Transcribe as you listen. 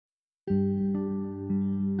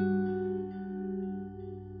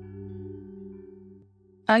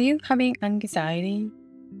Are you having anxiety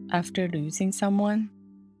after losing someone,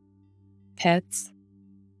 pets,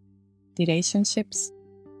 relationships,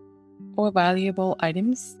 or valuable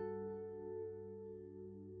items?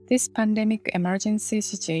 This pandemic emergency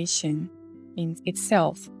situation in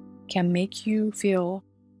itself can make you feel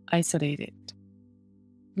isolated,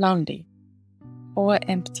 lonely, or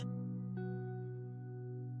empty.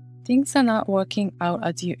 Things are not working out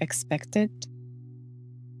as you expected.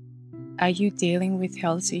 Are you dealing with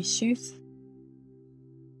health issues?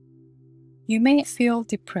 You may feel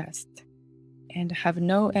depressed and have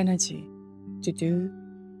no energy to do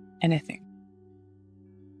anything.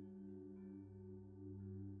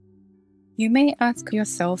 You may ask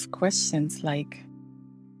yourself questions like,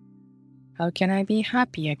 how can I be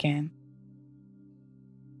happy again?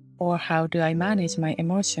 Or how do I manage my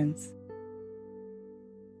emotions?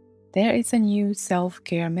 There is a new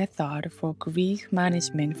self-care method for grief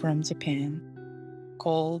management from Japan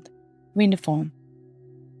called wind phone.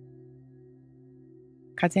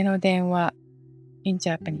 風の電話 in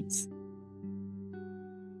Japanese.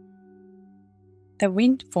 The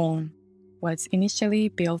wind phone was initially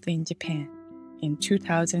built in Japan in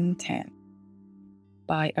 2010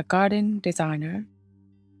 by a garden designer,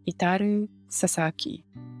 Itaru Sasaki,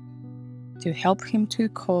 to help him to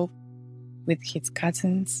cope with his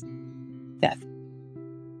cousin's death.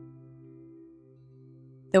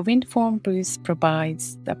 The wind phone booth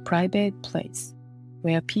provides a private place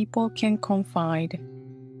where people can confide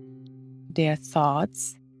their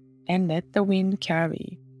thoughts and let the wind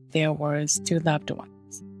carry their words to loved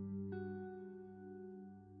ones.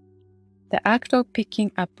 The act of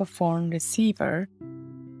picking up a phone receiver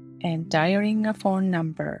and dialing a phone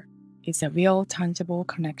number is a real tangible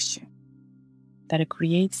connection that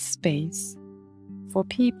creates space for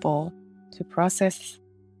people to process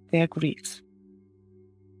their grief.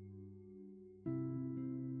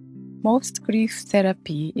 Most grief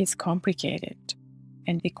therapy is complicated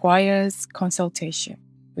and requires consultation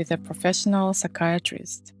with a professional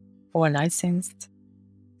psychiatrist or licensed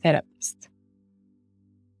therapist.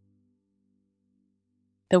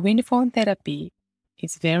 The wind phone therapy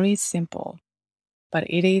is very simple, but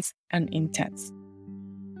it is an intense,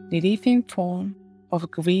 relieving form of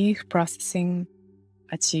grief processing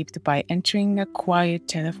achieved by entering a quiet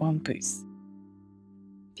telephone booth,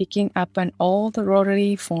 picking up an old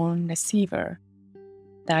rotary phone receiver,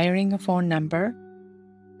 dialing a phone number,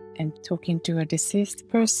 and talking to a deceased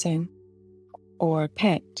person or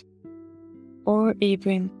pet, or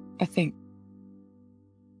even a thing.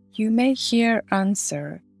 You may hear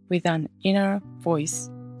answer with an inner voice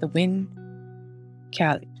the wind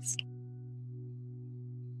carries.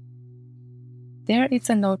 There is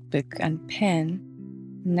a notebook and pen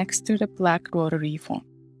next to the black rotary phone.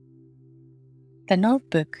 The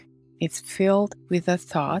notebook is filled with the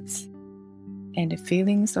thoughts and the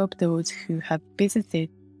feelings of those who have visited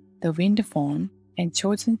the wind phone and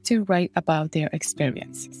chosen to write about their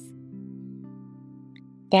experiences.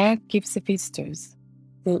 That gives the visitors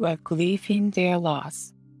who are grieving their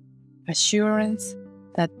loss assurance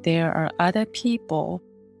that there are other people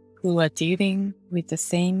who are dealing with the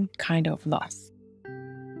same kind of loss.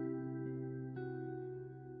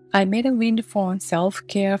 I made a wind phone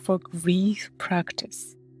self-care for grief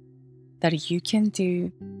practice that you can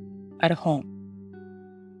do at home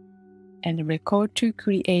and record to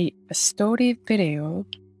create a story video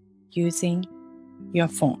using your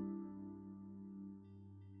phone.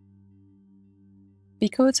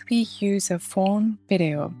 Because we use a phone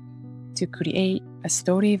video to create a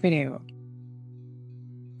story video,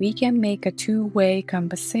 we can make a two-way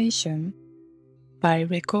conversation by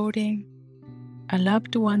recording a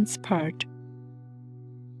loved one's part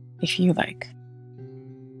if you like.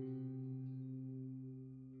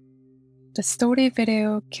 The story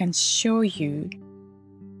video can show you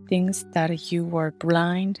things that you were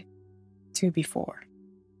blind to before.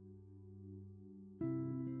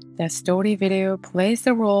 The story video plays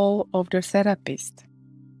the role of the therapist,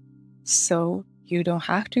 so you don't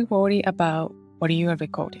have to worry about what you are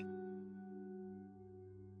recording.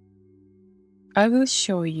 I will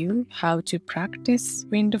show you how to practice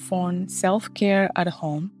wind phone self-care at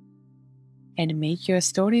home and make your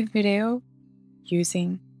story video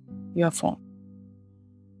using your phone.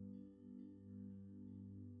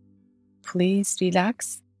 Please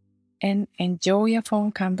relax and enjoy a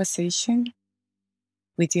phone conversation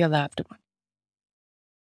with your loved one.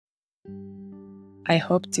 I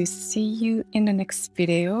hope to see you in the next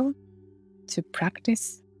video to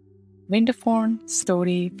practice wind phone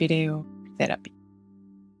story video therapy.